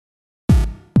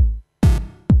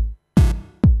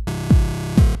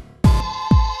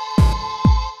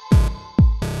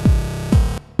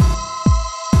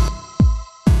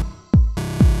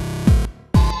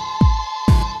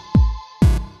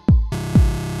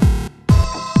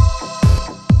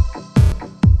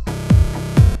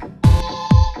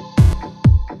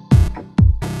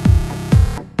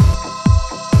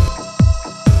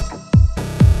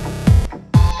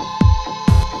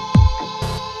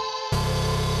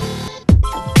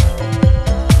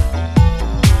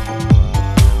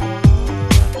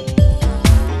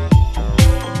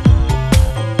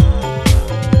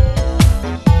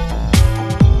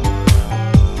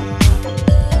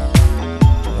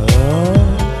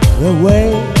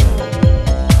way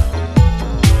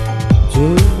to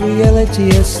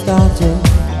reality has started.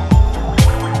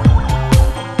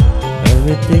 A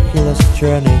ridiculous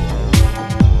journey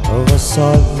over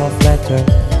soiled love letters.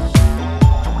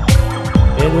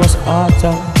 It was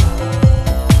autumn,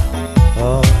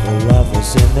 all the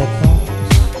lovers in the past.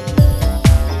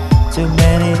 Too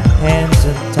many hands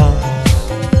and tongues.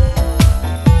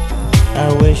 I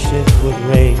wish it would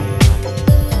rain.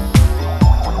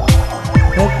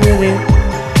 A pretty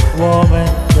warm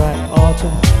and dry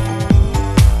autumn.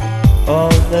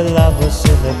 All the lovers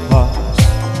in the past.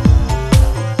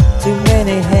 Too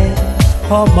many hands,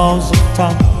 hormones and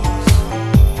tongues.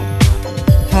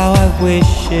 How I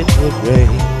wish it would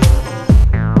rain.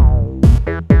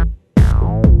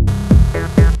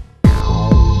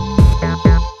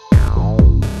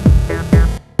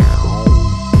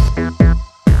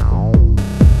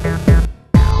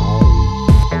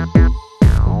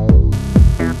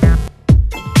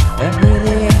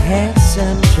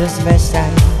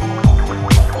 Transvestite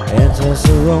enters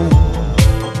the room.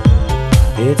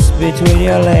 It's between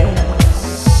your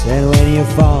legs, and when you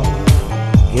fall,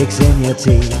 kicks in your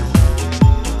teeth.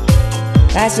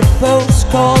 I suppose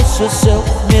calls herself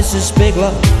Mrs.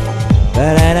 Bigler,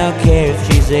 but I don't care if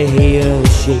she's a he or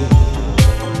she.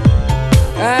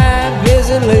 I'm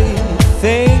busily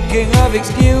thinking of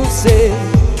excuses.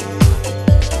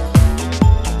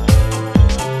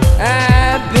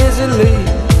 I'm busily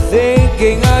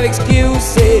thinking of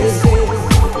excuses.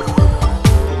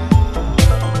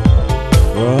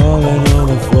 Rolling on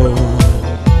the floor.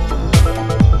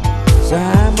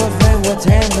 Some of them were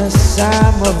tender,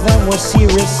 some of them were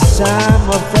serious, some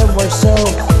of them were so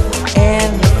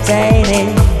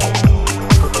entertaining.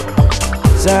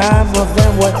 Some of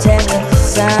them were tender,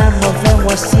 some of them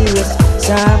were serious,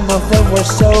 some of them were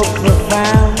so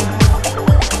profound.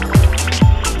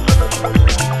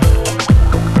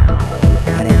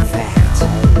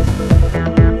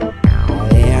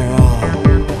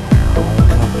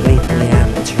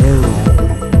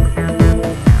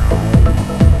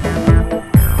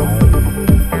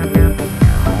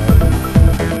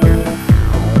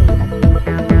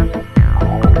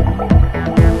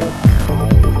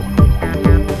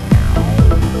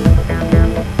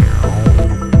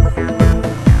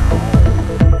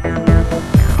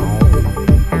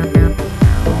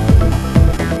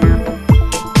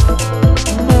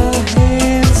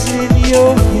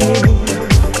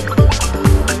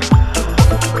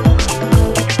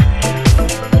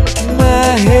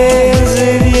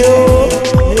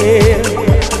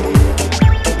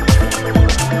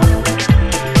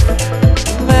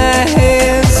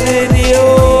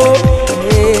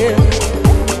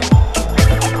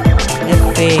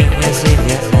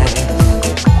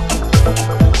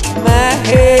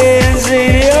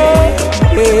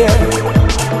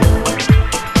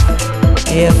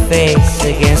 Your face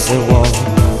against the wall.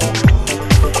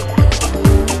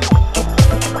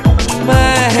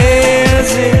 My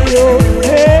hands in your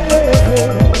hair.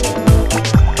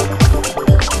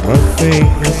 My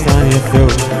fingers on your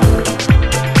throat.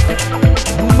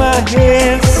 My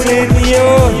hands in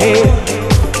your hair.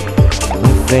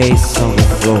 My face on the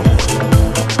floor.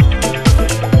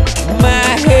 My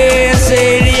hands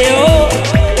in your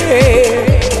hair.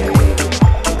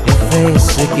 Your face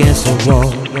against the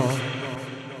wall.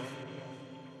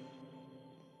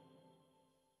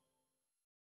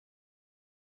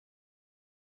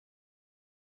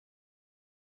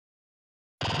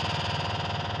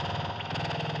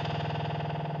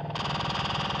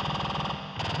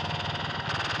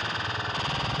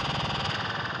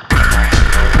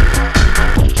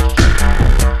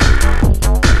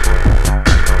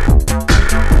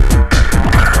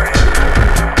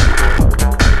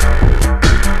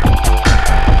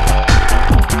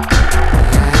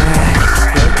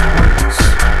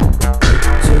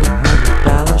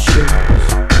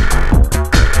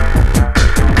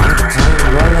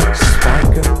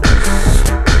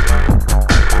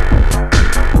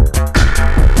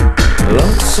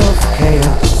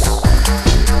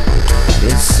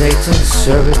 Satan's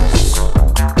service,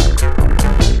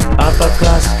 upper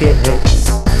class kids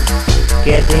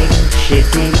getting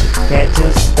shitty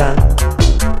petals done.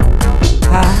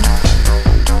 Hi,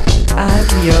 I'm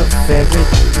your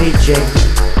favorite DJ,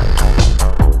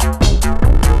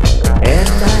 and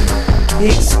I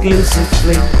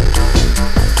exclusively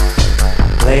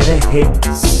play the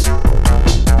hits.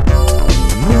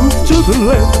 Move to the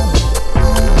left,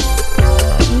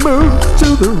 move to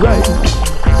the right.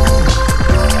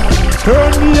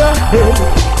 Turn your head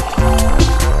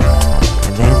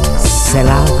and then sell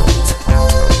out.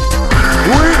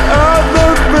 We are the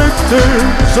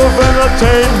victors. of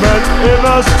entertainment in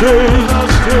the street.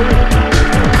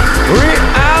 We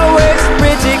always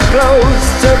pretty close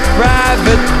to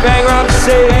private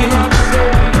bankruptcy.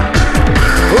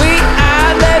 We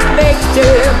are the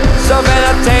victims of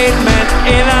entertainment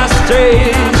in our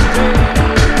street.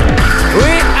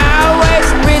 We always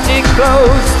pretty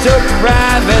close to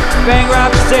private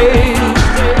bankruptcy.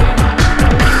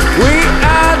 We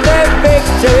are the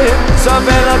victims of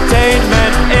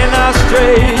entertainment in our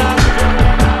street.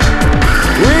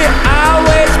 We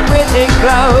always pretty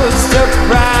close to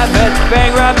private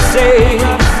bankruptcy.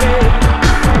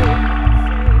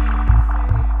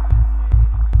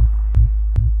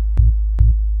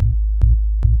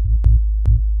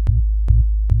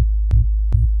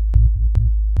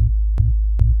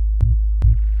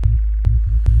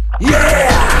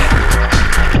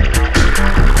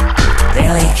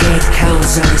 Delicate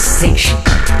codes on the station.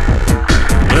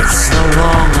 It's no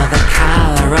longer the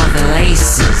color of the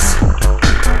laces.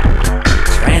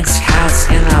 Trans house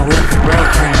inner with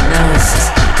broken noses.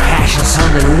 Casuals on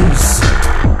the loose.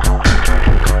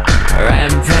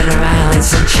 Rampant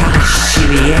violence and charged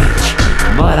GBH.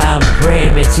 Modern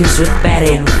primitives with bad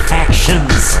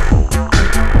infections.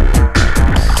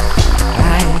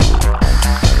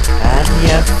 I'm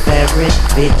your favorite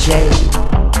VJ.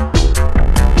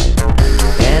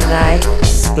 I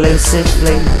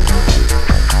exclusively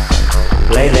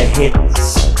play the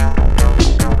hits.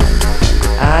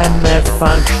 I'm a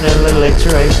functional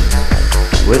illiterate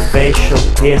with facial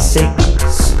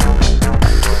piercings,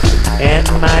 and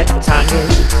my tongue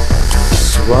is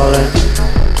swollen.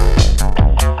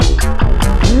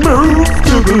 Move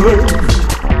to the left,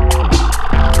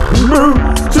 move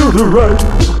to the right.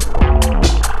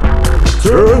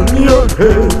 Turn your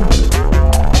head,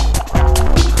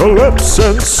 collapse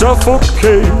and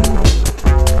suffocate.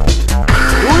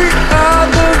 We are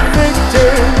the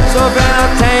victims of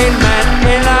entertainment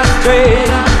in our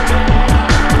street.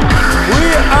 We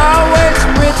always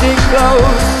pretty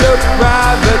close to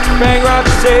private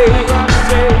bankruptcy.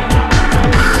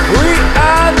 We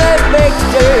are the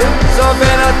victims of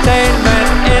entertainment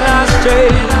in our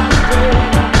street.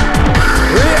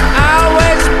 We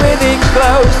always pretty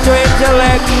close to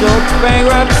intellectual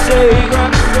bankruptcy.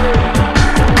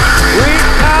 We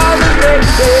are the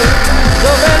victims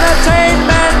of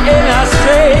entertainment in our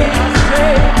street.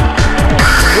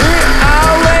 We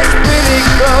always pretty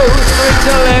close to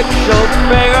intellectual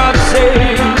bankruptcy.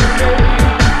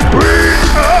 We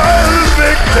are the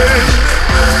victims.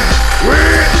 We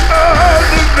are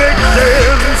the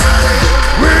victims.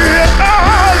 We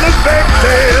are the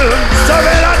victims of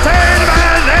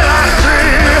entertainment in our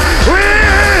street. We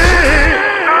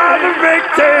are the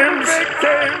victims.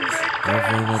 Of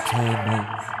entertainment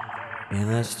in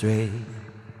the street.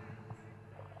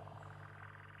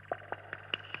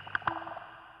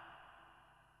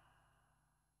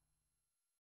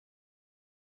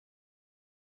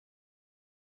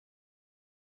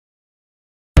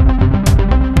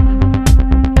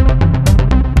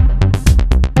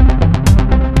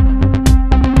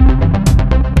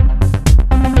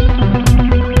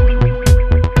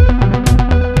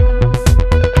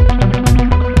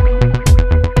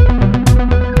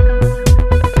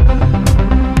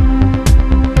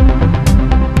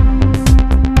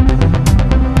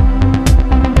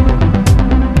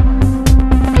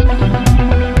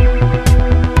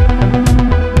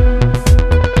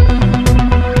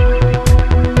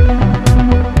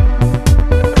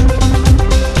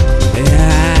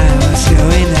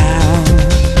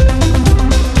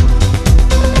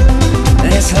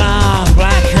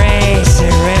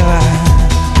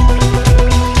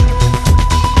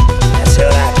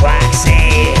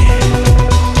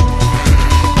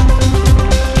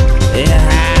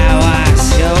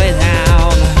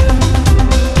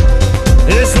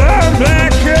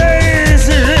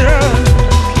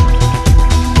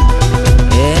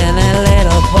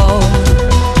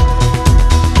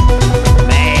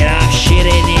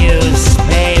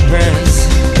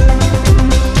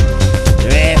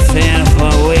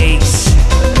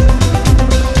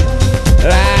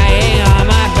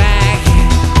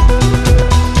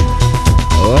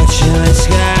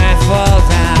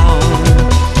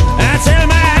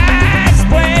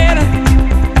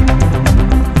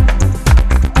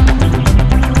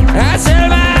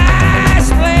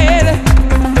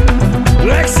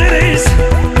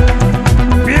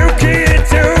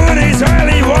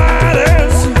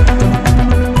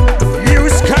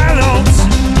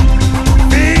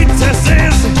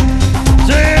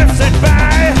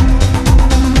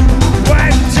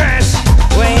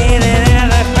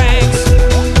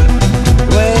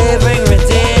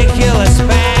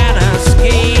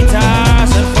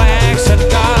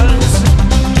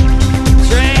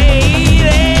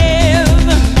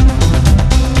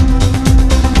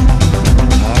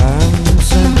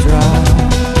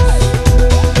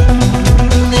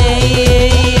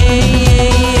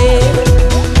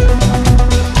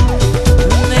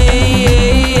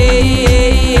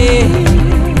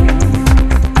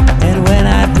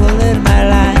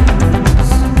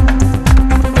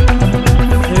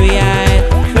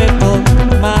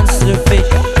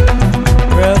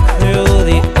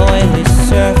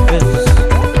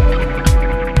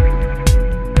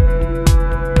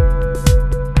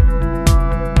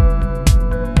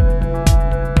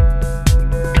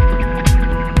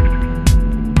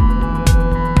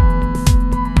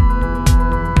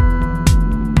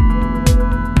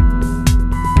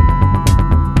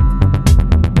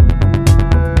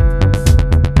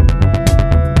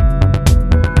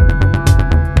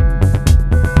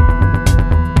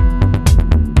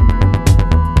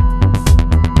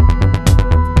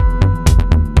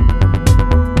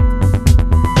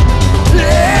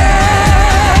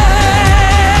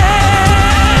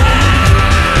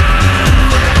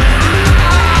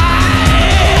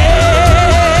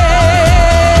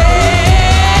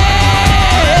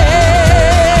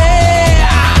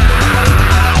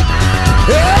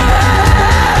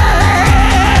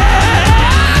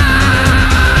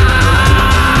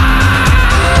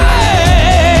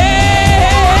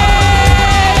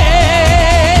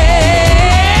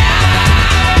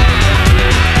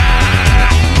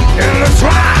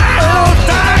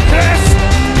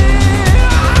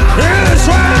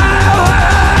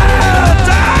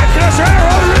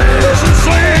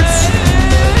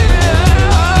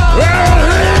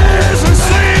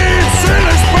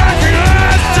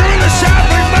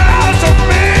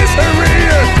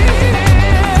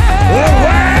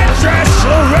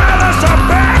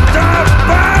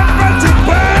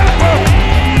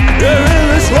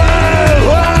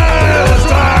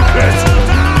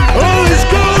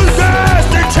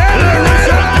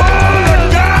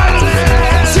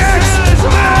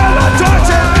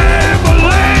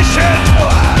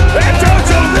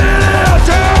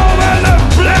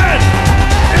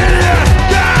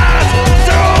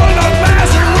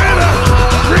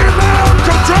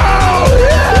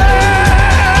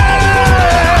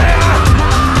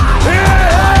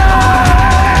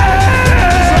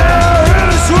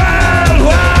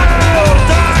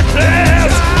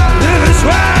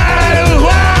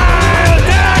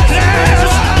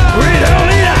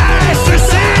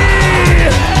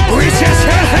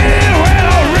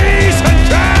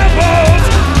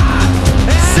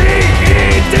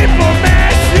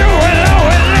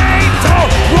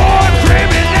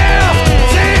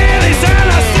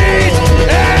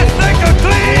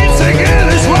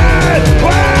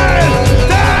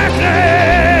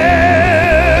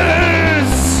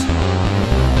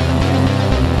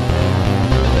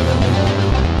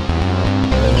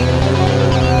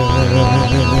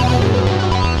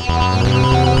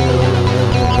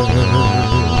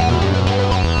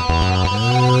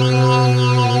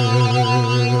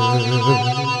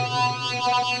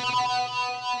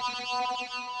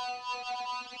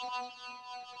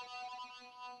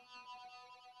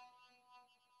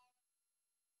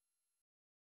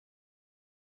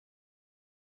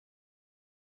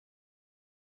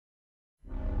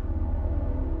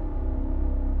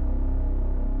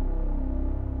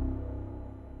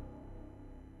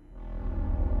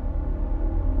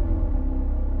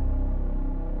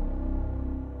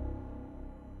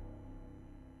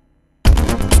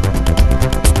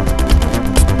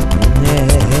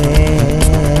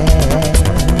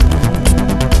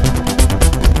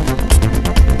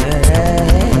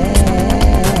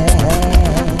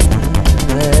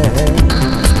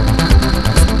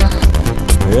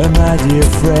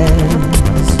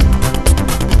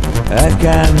 I've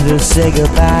come to say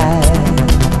goodbye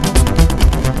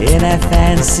in a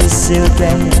fancy suit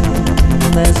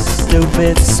and a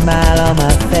stupid smile on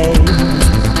my face.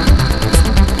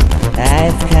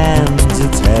 I've come to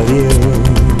tell you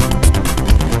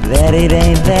that it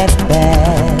ain't that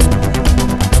bad.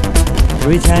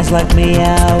 3 times like me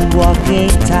are walking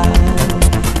tall,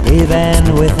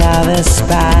 even without a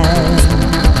spine.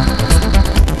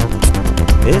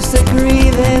 It's the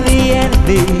greed and the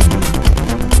envy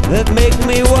that make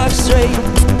me walk straight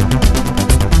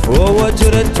forward to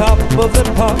the top of the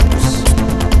pops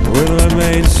with a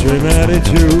mainstream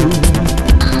attitude.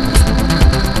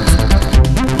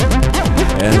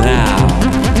 And now,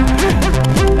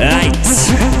 lights,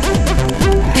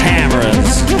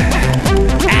 cameras,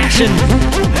 action,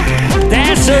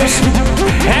 dancers,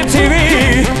 MTV,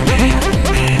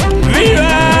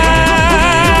 Viva!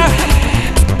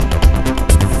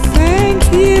 Thank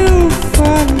you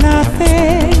for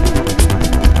nothing.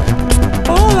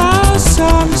 All our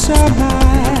songs are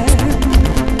mine,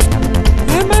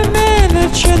 and my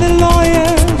manager and the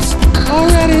lawyers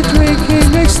already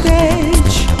drinking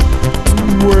backstage,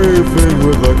 waving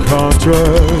with the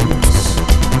contracts.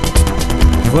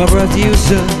 For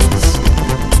producers,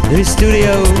 the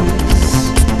studios,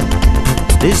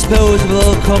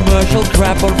 disposable commercial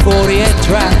crap on 48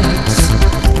 tracks,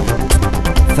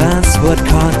 fan sport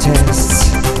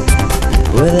contests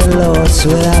with the lords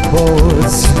without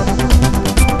boards,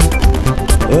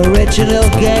 original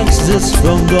gangsters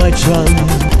from Deutschland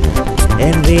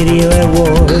and video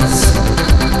awards.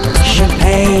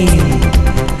 Champagne,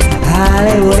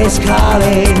 Hollywood is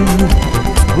calling,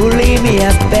 believe me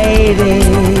up, baby.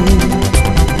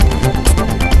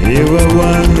 You were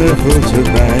wonderful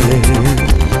tonight.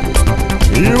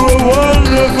 You were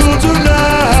wonderful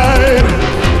tonight.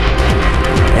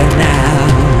 And now,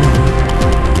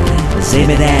 see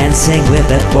me dancing with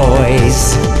the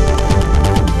boys.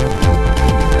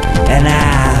 And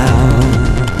now,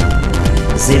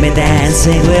 see me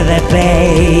dancing with the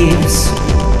babes.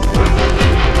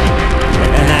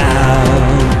 And now,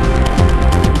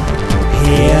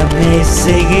 hear me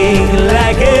singing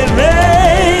like an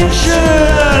angel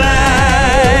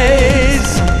eyes.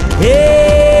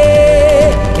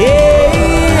 Yeah, yeah,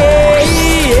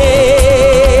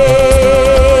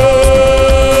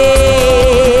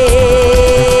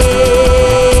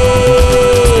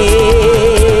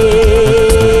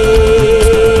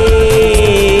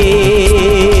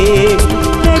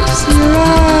 next year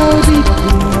I'll be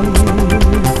cool.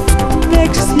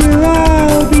 Next year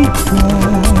I'll be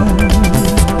gone.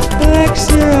 Next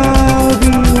year